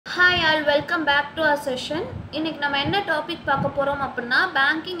Hi all, welcome back to our session. இன்னைக்கு நம்ம என்ன டாபிக் பார்க்க போறோம் அப்படினா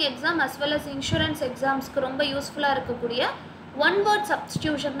banking exam as well as insurance எக்ஸாம்ஸ்க்கு ரொம்ப யூஸ்ஃபுல்லா இருக்கக்கூடிய one word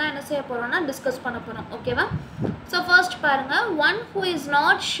substitution தான் என்ன செய்ய போறோம்னா டிஸ்கஸ் பண்ண போறோம். ஓகேவா? So first பாருங்க, one who is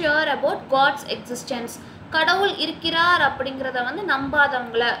not sure about God's existence. கடவுள் இருக்கிறார் அப்படிங்கறத வந்து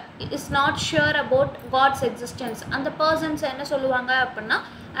நம்பாதவங்கள is not sure about God's existence. அந்த பர்சன்ஸ் என்ன சொல்லுவாங்க அப்படினா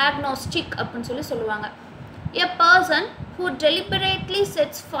agnostic அப்படினு சொல்லுவாங்க. A person who deliberately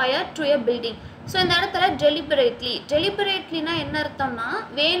sets fire to a building. So இந்த இடத்துல deliberatelyனா என்ன அர்த்தம்னா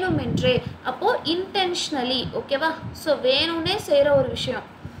வேணுமென்றே, அப்போ intentionally. ஓகேவா? So வேணும்னே செய்யற ஒரு விஷயம்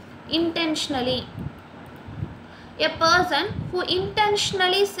intentionally. A person who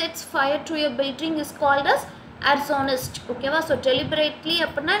intentionally sets fire to a building is called as arsonist. ஓகேவா? So deliberately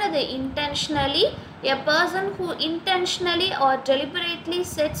அப்படினா அது intentionally. A person who intentionally or deliberately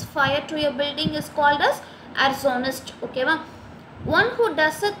sets fire to a building is called as arsonist. Okay, one who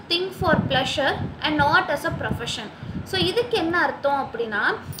does a thing for pleasure and not as a profession. So இதுக்கு என்ன அர்த்தம் அப்படினா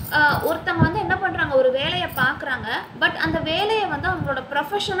ஒருத்தங்க வந்து என்ன பண்றாங்க, ஒரு வேலையை பார்க்கறாங்க, பட் அந்த வேலையை வந்து அவங்களோட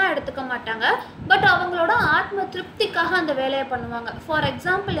ப்ரொஃபஷனா எடுத்துக்க மாட்டாங்க, பட் அவங்களோட ஆத்ம திருப்திக்காக அந்த வேலையை பண்ணுவாங்க. ஃபார்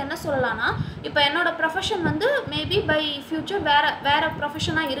எக்ஸாம்பிள் என்ன சொல்லலாம்னா, இப்போ என்னோட ப்ரொஃபஷன் வந்து மேபி பை ஃபியூச்சர் வேற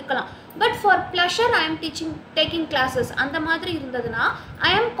ப்ரொஃபஷனா இருக்கலாம், but for pleasure I am taking classes அந்த மாதிரி இருந்ததுன்னா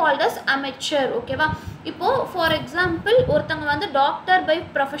I am called as amateur. ஓகேவா? இப்போ ஃபார் எக்ஸாம்பிள் ஒருத்தங்க வந்து டாக்டர் பை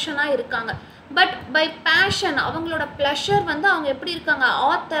ப்ரொஃபஷனா இருக்காங்க, பட் பை பேஷன் அவங்களோட ப்ளஷர் வந்து அவங்க எப்படி இருக்காங்க,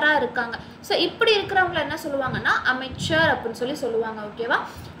 ஆத்தராக இருக்காங்க. ஸோ இப்படி இருக்கிறவங்கள என்ன சொல்லுவாங்கன்னா அமெச்சர் அப்படின்னு சொல்லுவாங்க. ஓகேவா?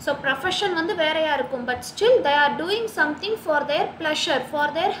 ஸோ ப்ரொஃபஷன் வந்து வேறையாக இருக்கும், but still they are doing something for their pleasure,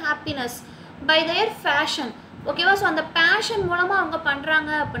 for their happiness, by their fashion. ஓகேவா? ஸோ அந்த பேஷன் மூலமாக அவங்க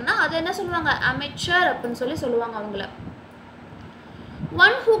பண்ணுறாங்க அப்படின்னா அது என்ன சொல்லுவாங்க, அமெச்சர் அப்படின்னு சொல்லுவாங்க அவங்கள.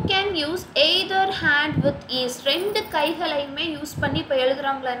 One who can use either hand with ease. ரெண்டு கைகளையுமே யூஸ் பண்ணி இப்போ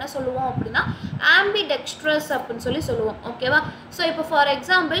எழுதுறவங்கள என்ன சொல்லுவோம் அப்படின்னா ambidextrous அப்படின்னு சொல்லுவோம். ஓகேவா? ஸோ இப்போ ஃபார்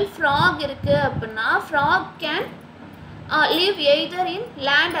எக்ஸாம்பிள் ஃப்ராக் இருக்குது அப்படின்னா frock can live either in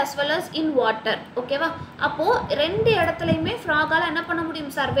land as well as in water. ஓகேவா? அப்போது ரெண்டு இடத்துலையுமே ஃப்ராகால் என்ன பண்ண முடியும்,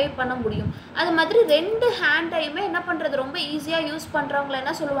 சர்வை பண்ண முடியும். அது மாதிரி ரெண்டு ஹேண்டையுமே என்ன பண்ணுறது ரொம்ப ஈஸியாக யூஸ் பண்ணுறவங்கள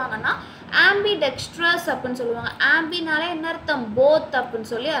என்ன சொல்லுவாங்கன்னா ambidextrous அப்படின்னு சொல்லுவாங்க. ஆம்பினாலே என்ன அர்த்தம், போத்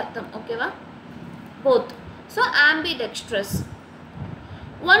அப்படின்னு அர்த்தம். ஓகேவா? Both. So ambidextrous.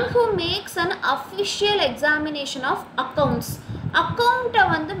 One who makes an official examination of accounts. அக்கௌண்ட்டை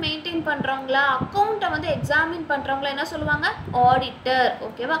வந்து மெயின்டைன் பண்ணுறவங்கள, அக்கௌண்ட்டை வந்து எக்ஸாமின் பண்ணுறவங்கள என்ன சொல்லுவாங்க, ஆடிட்டர்.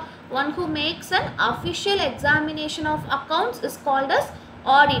 ஓகேவா? One who maths an official examination of accounts is called as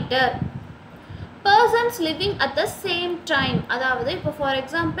auditor. Persons living at the same time. அதாவது இப்போ for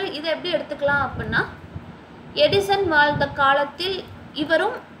example இதை எப்படி எடுத்துக்கலாம் அப்படின்னா, எடிசன் வாழ்ந்த காலத்தில்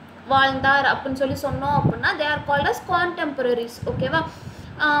இவரும் வாழ்ந்தார் அப்படின்னு சொன்னோம் அப்படின்னா they are called as contemporaries. ஓகேவா?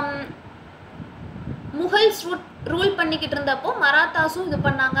 முகல்ஸ் ரூல் பண்ணிக்கிட்டு இருந்தப்போ மராத்தாஸும் இது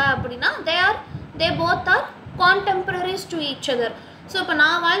பண்ணாங்க அப்படின்னா they both are contemporaries to each other. So இப்போ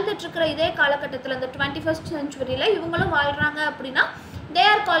நான் வாழ்ந்துட்டு இருக்கிற இதே காலகட்டத்தில் இந்த 21st centuryல இவங்களும் வாழ்கிறாங்க அப்படின்னா they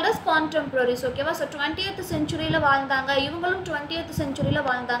are called as contemporaries. ஓகேவா? ஸோ 20th centuryல வாழ்ந்தாங்க, இவங்களும் 20th centuryல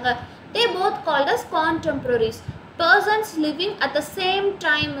வாழ்ந்தாங்க, they both called as contemporaries. Persons living at the same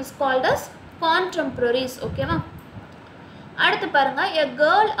time is called as contemporaries. ஓகேவா? அடுத்து பாருங்க, a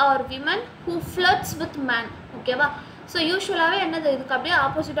girl or woman who flirts with man. ஓகேவா? So யூஸ்வலாகவே என்னது, இதுக்கு அப்படியே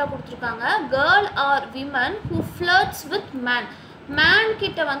ஆப்போசிட்டாக கொடுத்துருக்காங்க, girl R women who flirts with man. Man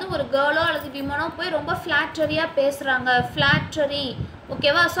கிட்ட வந்து ஒரு கேர்ளோ அல்லது விமனோ போய் ரொம்ப ஃப்ளாட்டரியாக பேசுகிறாங்க, ஃப்ளாட்டரி.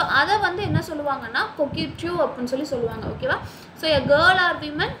 ஓகேவா? ஸோ அதை வந்து என்ன சொல்லுவாங்கன்னா coquetry அப்படின்னு சொல்லுவாங்க. ஓகேவா? So a girl or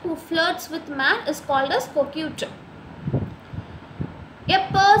woman who flirts with man is called as coquetry. A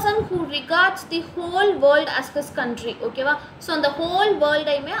person who regards the whole world as his country. ஓகேவா? ஸோ அந்த ஹோல்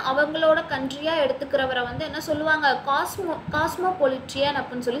வேர்ல்டையுமே அவங்களோட கண்ட்ரியாக எடுத்துக்கிறவரை வந்து என்ன சொல்லுவாங்க, காஸ்மோபொலிட்டியன்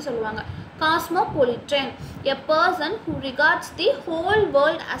அப்படின்னு சொல்லுவாங்க. காஸ்மோபொலிட்டியன். A person who regards the whole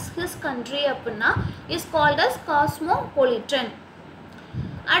world as his country அப்படின்னா is called as cosmopolitan.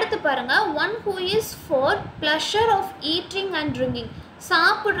 அடுத்து பாருங்க, one who is for pleasure of eating and drinking.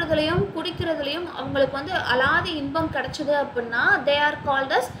 சாப்பிட்றதுலையும் குடிக்கிறதுலையும் அவங்களுக்கு வந்து அலாத இன்பம் கிடைச்சது அப்படின்னா they are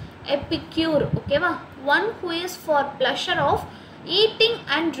called as epicure. ஓகேவா? One who is for pleasure of eating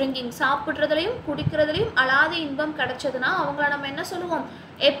and drinking. சாப்பிட்றதுலையும் குடிக்கிறதுலையும் அலாத இன்பம் கிடைச்சதுன்னா அவங்கள நம்ம என்ன சொல்லுவோம்,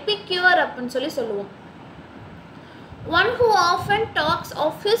 எபிக்யூர் அப்படின்னு சொல்லுவோம். One who often talks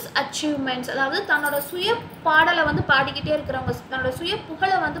of his achievements. அதாவது தன்னோட சுய பாடலை வந்து பாடிக்கிட்டே இருக்கிறவங்க, தன்னோட சுய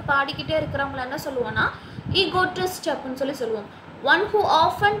புகழை வந்து பாடிக்கிட்டே இருக்கிறவங்கள என்ன சொல்லுவோம்னா ஈகோட்டிஸ்ட் அப்படின்னு சொல்லுவோம். One who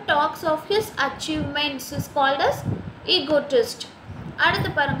often talks of his achievements is called as egotist. அடுத்து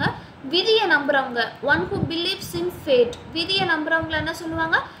பாருங்க, விதியை நம்புறவங்க, one who believes in fate. விதியை நம்புறவங்கள என்ன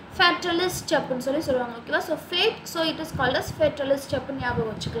சொல்லுவாங்க? fatalist அப்படின்னு சொல்லுவாங்க. ஓகேவா? so fate, so it is called as fatalist அப்படின்னு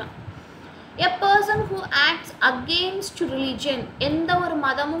ஞாபகம் வச்சுக்கலாம். a person who acts against religion. எந்த ஒரு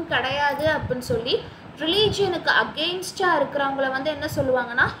மதமும் கிடையாது அப்படின்னு சொல்லி ரிலீஜியனுக்கு அகெயின்ஸ்டா இருக்கிறவங்கள வந்து என்ன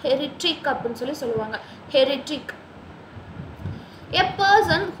சொல்லுவாங்கன்னா heretic அப்படின்னு சொல்லுவாங்க. heretic. a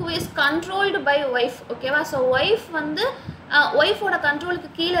person who is controlled by wife. ஓகேவா? so wife வந்து ஒய்ஃபோட கண்ட்ரோலுக்கு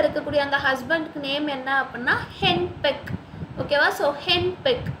கீழே இருக்கக்கூடிய அந்த ஹஸ்பண்டுக்கு நேம் என்ன அப்படின்னா henpeck. ஓகேவா? so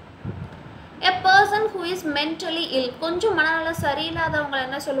henpeck. a person who is mentally ill. கொஞ்சம் மனநல சரியில்லாதவங்களை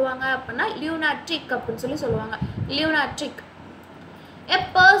என்ன சொல்லுவாங்க அப்படின்னா lunatic அப்படின்னு சொல்லுவாங்க. lunatic. a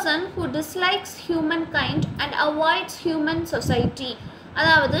person who dislikes humankind and avoids human society.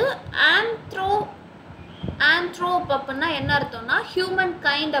 அதாவது anthrope அப்படின்னா என்ன அர்த்தம்னா ஹியூமன்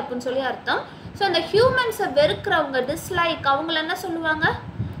கைண்ட் அப்படின்னு சொல்லி அர்த்தம். ஸோ அந்த ஹியூமன்ஸை வெறுக்கிறவங்க, டிஸ்லைக், அவங்கள என்ன சொல்லுவாங்க?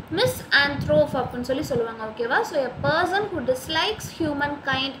 misanthrope அப்படின்னு சொல்லுவாங்க. ஓகேவா? So a person who dislikes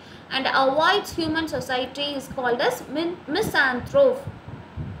humankind and avoids human society is called as misanthrope.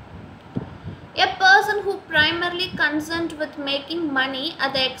 a person who primarily concerned with making money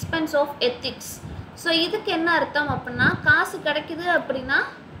at the expense of ethics. So இதுக்கு என்ன அர்த்தம் அப்படின்னா காசு கிடைக்குது அப்படின்னா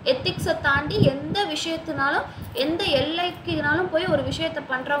எத்திக்ஸை தாண்டி எந்த விஷயத்தினாலும் எந்த எல்லைக்குனாலும் போய் ஒரு விஷயத்தை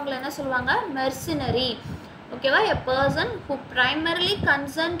பண்ணுறவங்களை என்ன சொல்லுவாங்க? mercenary. ஓகேவா? a person who primarily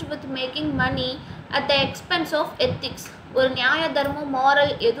concerned with making money at the expense of ethics. ஒரு நியாய தர்மம்,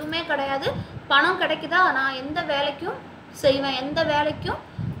 மாரல் எதுவுமே கிடையாது. பணம் கிடைக்குதா, நான் எந்த வேலைக்கும் செய்வேன், எந்த வேலைக்கும்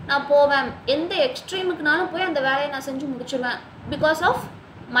நான் போவேன், எந்த எக்ஸ்ட்ரீமுக்குனாலும் போய் அந்த வேலையை நான் செஞ்சு முடிச்சிடுவேன் பிகாஸ் ஆஃப்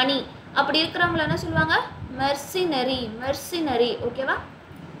மணி. அப்படி இருக்கிறவங்கள என்ன சொல்லுவாங்க? mercenary. ஓகேவா?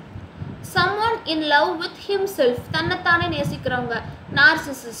 someone in love with himself. தன்னைத்தானே நேசிக்கிறவங்க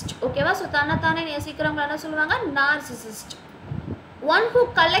narcissist. ஓகேவா? ஸோ தன்னைத்தானே நேசிக்கிறவங்க என்ன சொல்லுவாங்க? narcissist. one who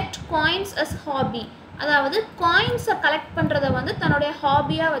collect coins as hobby. அதாவது காயின்ஸை கலெக்ட் பண்ணுறதை வந்து தன்னுடைய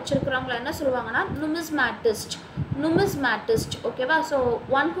ஹாபியாக வச்சுருக்கிறவங்கள என்ன சொல்லுவாங்கன்னா numismatist. ஓகேவா? So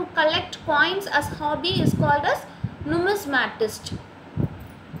one who collect coins as hobby is called as numismatist.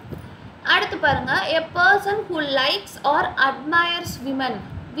 அடுத்து பாருங்க, a person who likes or admires women.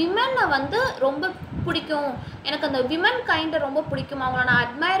 விமனை வந்து ரொம்ப பிடிக்கும், எனக்கு அந்த விமன் கைண்டை ரொம்ப பிடிக்கும், அவங்கள நான்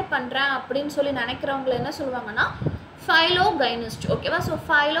அட்மயர் பண்ணுறேன் அப்படின்னு சொல்லி நினைக்கிறவங்கள என்ன சொல்லுவாங்கன்னா philogynist. ஓகேவா? So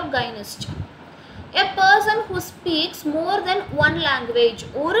philogynist. a person who speaks more than one language.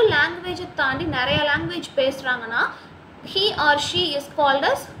 ஒரு லாங்குவேஜை தாண்டி நிறைய language பேசுகிறாங்கன்னா he or she is called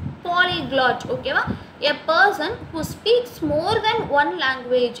as polyglot. ஓகேவா? a person who speaks more than one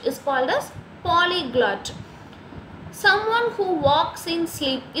language is called as polyglot. someone who walks in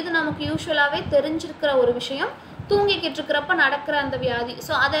sleep. இது நமக்கு யூசுவலாகவே தெரிஞ்சிருக்கிற ஒரு விஷயம். தூங்கிக்கிட்டு இருக்கிறப்ப நடக்கிற அந்த வியாதி.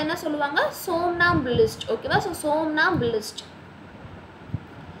 ஸோ அதை என்ன சொல்லுவாங்க? somnambulist. ஓகேவா? So somnambulist.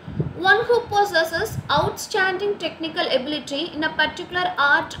 one who possesses outstanding technical ability in a particular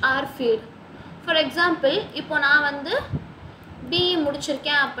art or field. for example, இப்போ நான் வந்து BE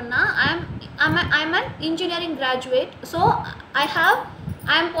முடிச்சிருக்கேன் அப்படின்னா I am an engineering graduate. so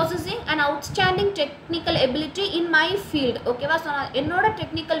I am possessing an outstanding technical ability in my field. ஓகேவா? So என்னோட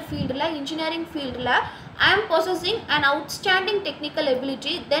technical ஃபீல்டில், engineering ஃபீல்டில் I am possessing an outstanding technical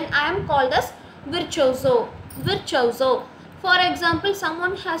ability, then I am called as virtuoso. For example,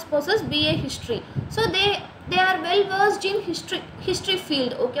 someone has possessed BA history. So they are well versed in history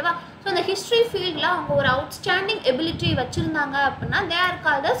field. ஓகேவா? So இந்த history ஃபீல்டில் அவங்க ஒரு outstanding ability வச்சுருந்தாங்க அப்படின்னா they are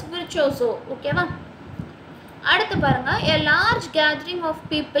called as virtuoso. ஓகேவா? அடுத்து பாருங்க, a large gathering of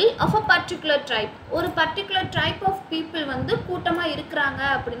people of a particular tribe. ஒரு particular type of people வந்து கூட்டமாக இருக்கிறாங்க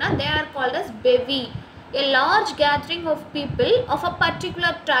அப்படின்னா they are called as bevy. a large gathering of people of a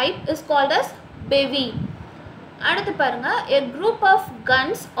particular tribe is called as bevy. அடுத்து பாருங்க, a group of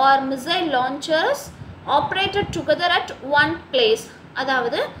guns or missile launchers operated together at one place.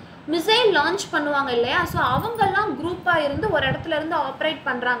 அதாவது missile launch பண்ணுவாங்க இல்லையா? So அவங்கெல்லாம் குரூப்பாக இருந்து ஒரு இடத்துல இருந்து ஆப்ரேட்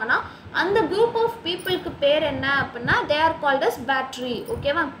பண்ணுறாங்கன்னா அந்த குரூப் ஆஃப் பீப்புளுக்கு பேர் என்ன அப்படின்னா they are called as battery.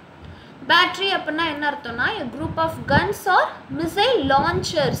 ஓகேவா? பேட்ரி அப்படின்னா என்ன அர்த்தம்னா a group of guns or missile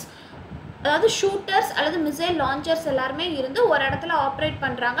launchers. அதாவது ஷூட்டர்ஸ் அல்லது மிசைல் லான்ச்சர்ஸ் எல்லாருமே இருந்து ஒரு இடத்துல ஆப்ரேட்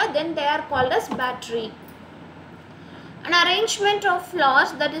பண்ணுறாங்க, then they are called as battery. An arrangement of flowers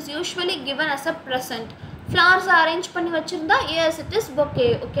that is usually given as a present. Flowers arrange பண்ணி வச்சுருந்தா yes it is bouquet.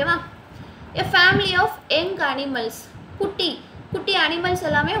 ஓகேவா? a family of young animals. குட்டி animals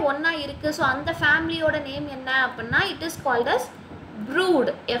எல்லாமே ஒன்றா இருக்குது. ஸோ அந்த ஃபேமிலியோட நேம் என்ன அப்படின்னா it is called as brood.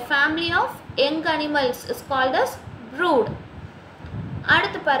 a family of young animals is called as brood.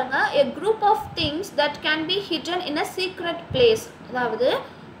 அடுத்து பாருங்க, a group of things that can be hidden in a secret place. அதாவது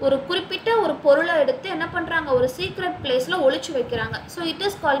ஒரு குறிப்பிட்ட ஒரு பொருளை எடுத்து என்ன பண்ணுறாங்க, ஒரு சீக்ரெட் பிளேஸில் ஒளிச்சு வைக்கிறாங்க. So it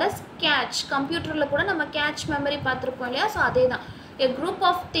is called as catch. கம்ப்யூட்டரில் கூட நம்ம கேட்ச் மெமரி பார்த்துருப்போம் இல்லையா? ஸோ அதே தான். A group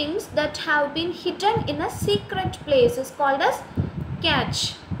of things that have been hidden in a secret place is called as catch.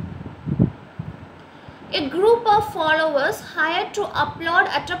 A group of followers hired to upload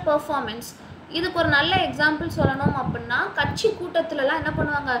at a performance. இதுக்கு ஒரு நல்ல எக்ஸாம்பிள் சொல்லணும் அப்படின்னா, கட்சி கூட்டத்துலலாம் என்ன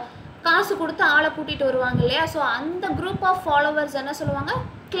பண்ணுவாங்க, காசு கொடுத்து ஆளை கூட்டிகிட்டு வருவாங்க இல்லையா? ஸோ அந்த குரூப் ஆஃப் ஃபாலோவர்ஸ் என்ன சொல்லுவாங்க,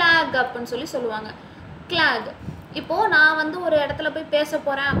 கிளாக் அப்படின்னு சொல்லுவாங்க. கிளாக். இப்போது நான் வந்து ஒரு இடத்துல போய் பேச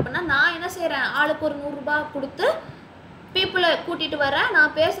போகிறேன் அப்படின்னா நான் என்ன செய்கிறேன், ஆளுக்கு ஒரு 100 ரூபாய் கொடுத்து பீப்புளை கூட்டிகிட்டு வரேன்.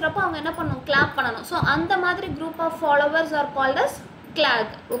 நான் பேசுகிறப்போ அவங்க என்ன பண்ணணும், கிளாப் பண்ணணும். ஸோ அந்த மாதிரி group of followers are called as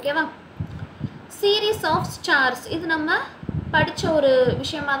clock. ஓகேவா? சீரீஸ் ஆஃப் ஸ்டார்ஸ், இது நம்ம படித்த ஒரு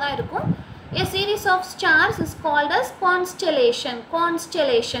விஷயமாக தான் இருக்கும். A series of stars is called as constellation.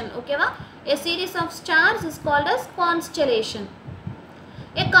 Constellation. ஓகேவா? A series of stars is called as constellation.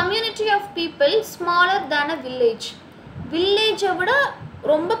 A community of people smaller than a village. Village விட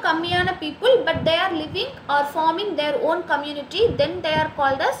ரொம்ப கம்மியான people but they are living or forming their own community, then they are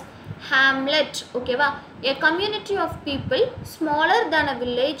called as hamlet. ஓகேவா? A community of people smaller than a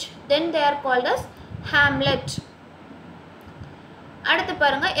village, then they are called as hamlet. அடுத்து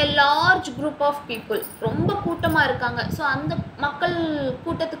பாருங்க, a large group of people, ரொம்ப கூட்டமாக இருக்காங்க. So அந்த மக்கள்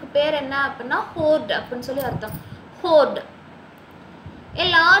கூட்டத்துக்கு பேர் என்ன அப்படின்னா horde அப்படின்னு சொல்லி அர்த்தம். horde. A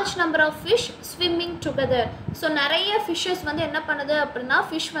large number of fish swimming together. So நிறைய ஃபிஷ்ஷஸ் வந்து என்ன பண்ணுது அப்படின்னா,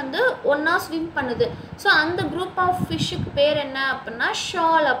 ஃபிஷ் வந்து ஒன்றா ஸ்விம் பண்ணுது. ஸோ அந்த குரூப் ஆஃப் ஃபிஷ்ஷுக்கு பேர் என்ன அப்படின்னா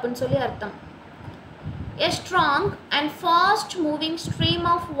ஷால் அப்படின்னு சொல்லி அர்த்தம். A strong and fast moving stream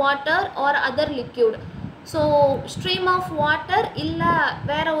of water or other liquid. So stream of water இல்லை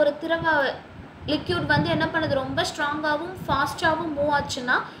வேறு ஒரு திரவ லிக்யூட் வந்து என்ன பண்ணுது, ரொம்ப ஸ்ட்ராங்காகவும் ஃபாஸ்ட்டாகவும் மூவ்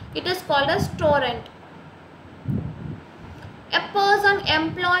ஆச்சுன்னா it is called as torrent. A person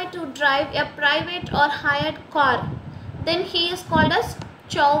employed to drive a private or hired car, then he is called as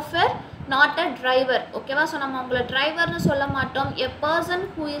chauffeur, not a driver. ஓகேவா? ஸோ நம்ம உங்களை டிரைவர்னு சொல்ல மாட்டோம். A person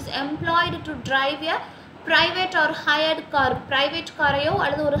who is employed to drive a private or hired car, private காரையோ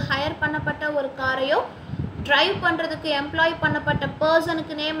அல்லது ஒரு higher பண்ணப்பட்ட ஒரு காரையோ drive பண்ணுறதுக்கு எம்ப்ளாய் பண்ணப்பட்ட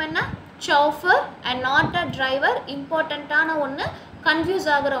பர்சனுக்கு நேம் என்ன, chauffeur and not a driver. இம்பார்ட்டண்ட்டான ஒன்று, கன்ஃபியூஸ்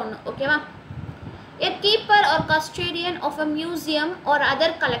ஆகிற ஒன்று. ஓகேவா? A keeper or custodian of a museum or other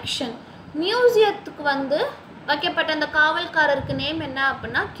collection. மியூசியத்துக்கு வந்து வைக்கப்பட்ட அந்த காவல்காரருக்கு நேம் என்ன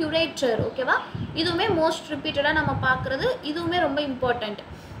அப்படின்னா curator. ஓகேவா? இதுவுமே மோஸ்ட் ரிப்பீட்டடாக நம்ம பார்க்குறது, இதுவுமே ரொம்ப இம்பார்ட்டண்ட்.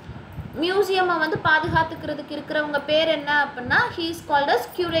 மியூசியமை வந்து பாதுகாத்துக்கிறதுக்கு இருக்கிறவங்க பேர் என்ன அப்படின்னா he is called as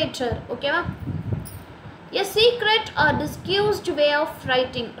curator. ஓகேவா? A secret or disguised way of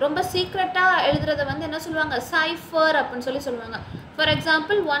writing. ரொம்ப சீக்ரெட்டாக எழுதுறதை வந்து என்ன சொல்லுவாங்க, சைஃபர் அப்படின்னு சொல்லுவாங்க. ஃபார்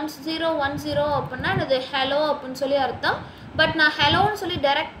எக்ஸாம்பிள் 1010 அப்படின்னா இது ஹலோ அப்படின்னு சொல்லி அர்த்தம். பட் நான் ஹலோன்னு சொல்லி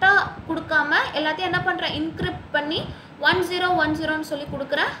டைரெக்டாக கொடுக்காம எல்லாத்தையும் என்ன பண்ணுறேன், இன்கிரிப்ட் பண்ணி 1010ன்னு சொல்லி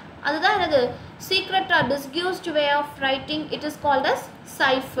கொடுக்குறேன். அதுதான் எனது secret R டிஸ்கியூஸ்ட் way of writing. It is called as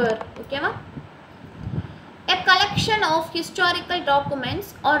cipher. ஓகேவா? A collection of historical documents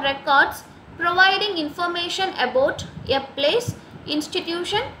or records providing information about a place,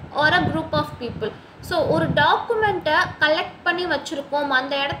 institution or a group of people. So ஒரு டாக்குமெண்ட்டை கலெக்ட் பண்ணி வச்சுருக்கோம்,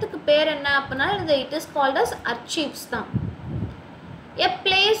 அந்த இடத்துக்கு பேர் என்ன அப்படின்னா இது இட் இஸ் கால்ட் அஸ் அர்ச்சீவ்ஸ் தான். A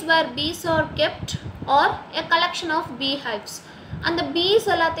place where bees are kept or a collection of beehives. அந்த பீஸ்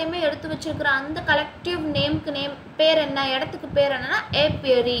எல்லாத்தையுமே எடுத்து வச்சுருக்கிற அந்த கலெக்டிவ் நேம்க்கு பேர் என்ன, இடத்துக்கு பேர் என்னன்னா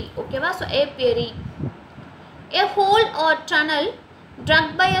apiary. ஓகேவா? So apiary. A hole or tunnel dug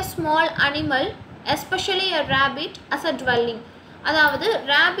by a small animal, especially a rabbit, as a dwelling. அதாவது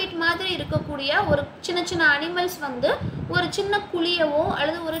ரேபிட் மாதிரி இருக்கக்கூடிய ஒரு சின்ன அனிமல்ஸ் வந்து ஒரு சின்ன குழியவோ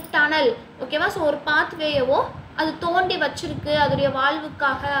அல்லது ஒரு டனல், ஓகேவா? ஸோ ஒரு பாத்வேயவோ அது தோண்டி வச்சிருக்கு அதோடைய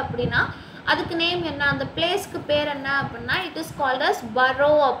வாழ்வுக்காக அப்படின்னா அதுக்கு நேம் என்ன, அந்த பிளேஸ்க்கு பேர் என்ன அப்படின்னா இட் இஸ் கால்ட் அஸ்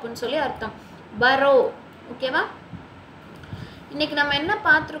பரோ அப்படின்னு சொல்லி அர்த்தம். பரோ. ஓகேவா? இன்றைக்கி நம்ம என்ன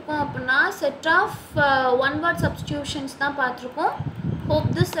பார்த்துருக்கோம் அப்படின்னா set of one word substitutions தான் பார்த்துருக்கோம். Hope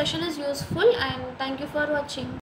this session is useful and thank you for watching.